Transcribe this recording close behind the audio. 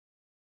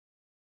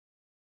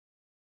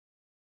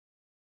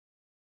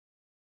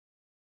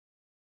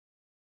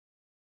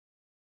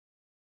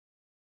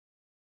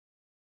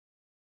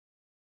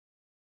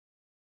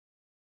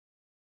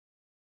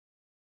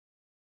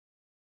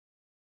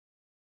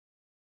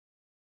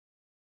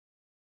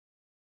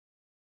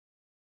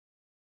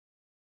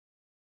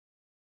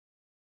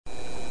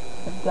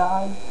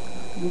guys,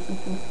 this is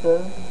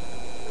Mr.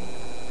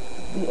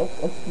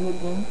 DXXD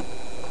again.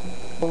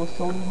 I will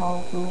show you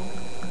how to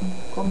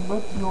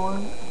convert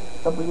your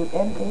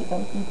WMA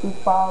mp3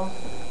 files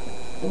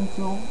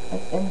into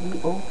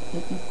SNDO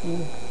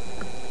mp3.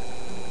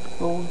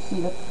 So you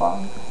see that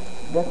file,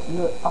 that's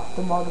your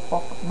after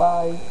motherfucker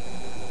by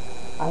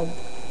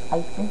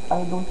I think,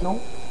 I don't know,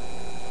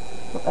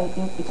 but I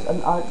think it's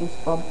an artist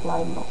from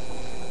Plymouth.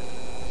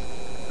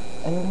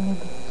 And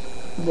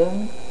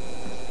then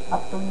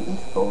after you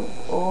install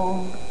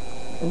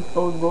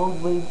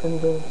Gold Wave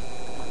and the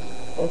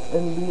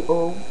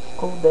SNDO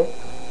codec,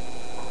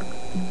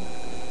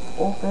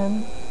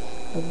 open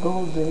the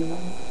Gold Wave.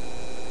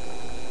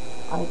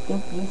 I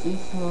think this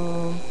is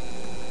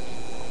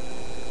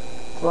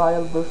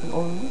trial version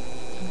only.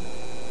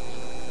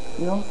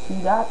 You don't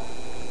see that?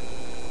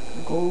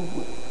 Gold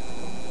Wave.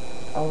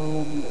 I'll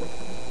remove this.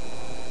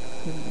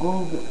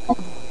 Gold Wave.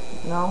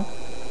 Now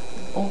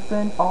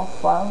open all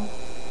files.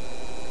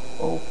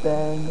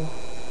 Open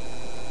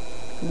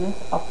this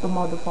after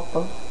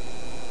motherfucker.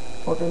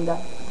 Open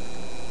that.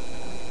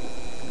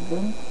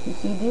 Then you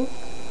see this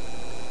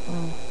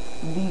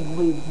big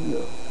wave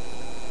here.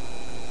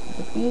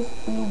 The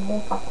PSP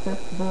won't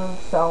accept the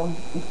sound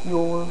if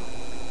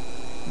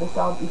the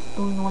sound is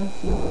too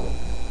noisy.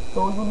 So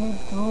you need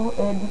to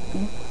edit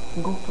it.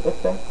 Go to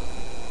effects,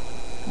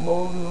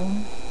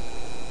 volume,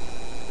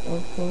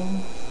 and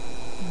change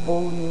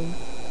volume.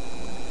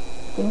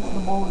 Change the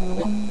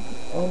volume.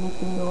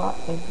 Anything you like.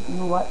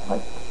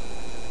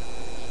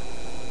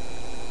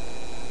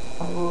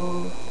 I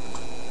will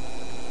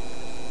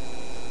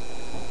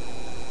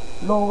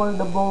lower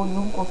the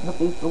volume because the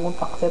PC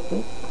won't accept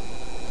it.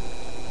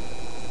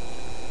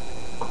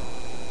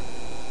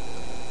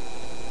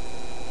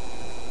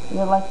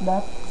 You like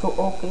that? So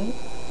okay.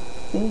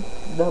 See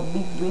the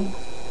big wave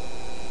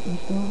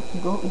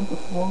go into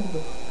small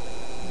wave.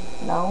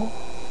 Now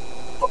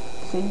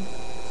save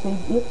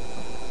it.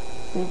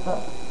 Save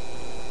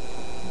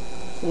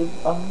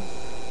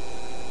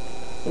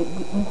it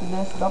into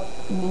desktop.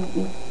 Name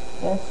it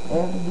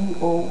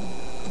SNDO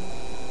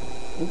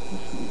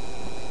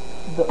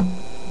the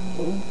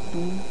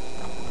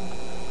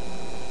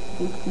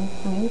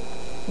at3.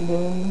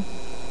 Then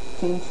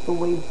change the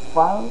wave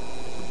file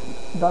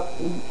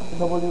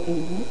 .wav.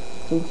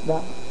 Change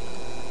that.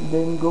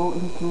 Then go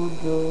into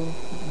the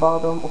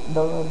bottom of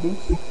the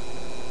disk.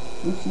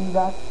 You see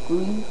that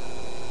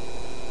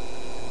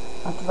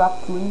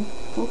atract 3.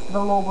 Choose the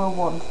lower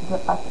ones, the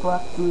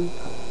atract 3,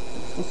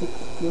 66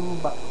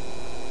 kilobyte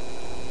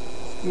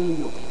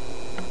stereo.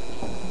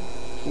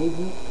 Save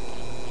it.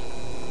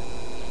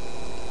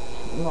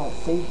 No,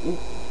 save it.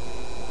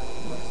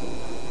 No, save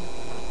it.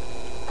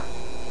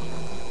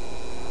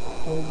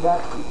 And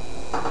that's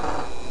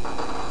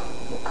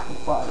the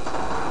file.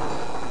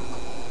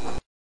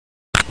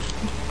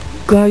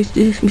 Guys,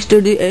 this is Mr.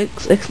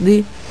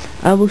 DXXD.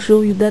 I will show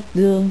you that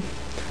the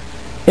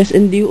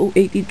SNDO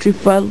 83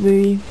 file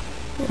we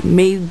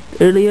made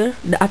earlier,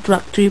 the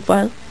atract 3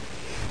 file,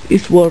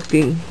 is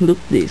working. Look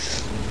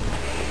this.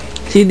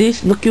 See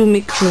this? The Q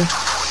mixer.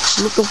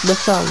 Look of the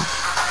sound.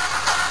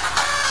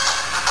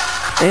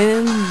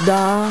 And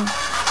the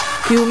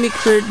Q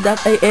mixer that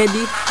I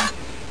edit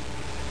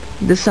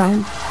the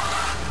sound.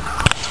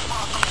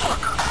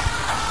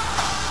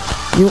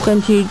 You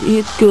can hear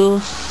it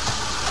because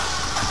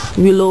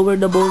we lower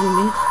the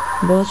volume,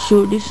 but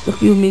sure, this is the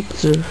Q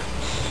mixer.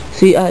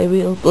 See, I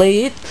will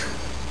play it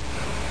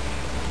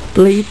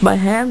by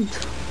hand.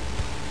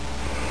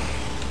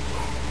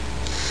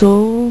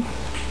 So,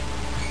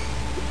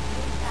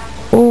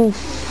 oh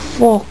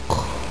fuck.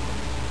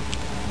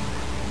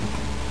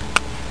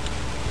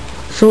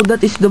 So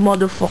that is the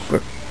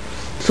motherfucker.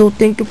 So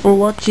thank you for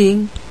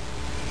watching.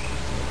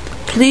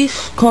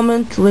 Please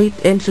comment, rate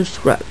and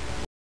subscribe.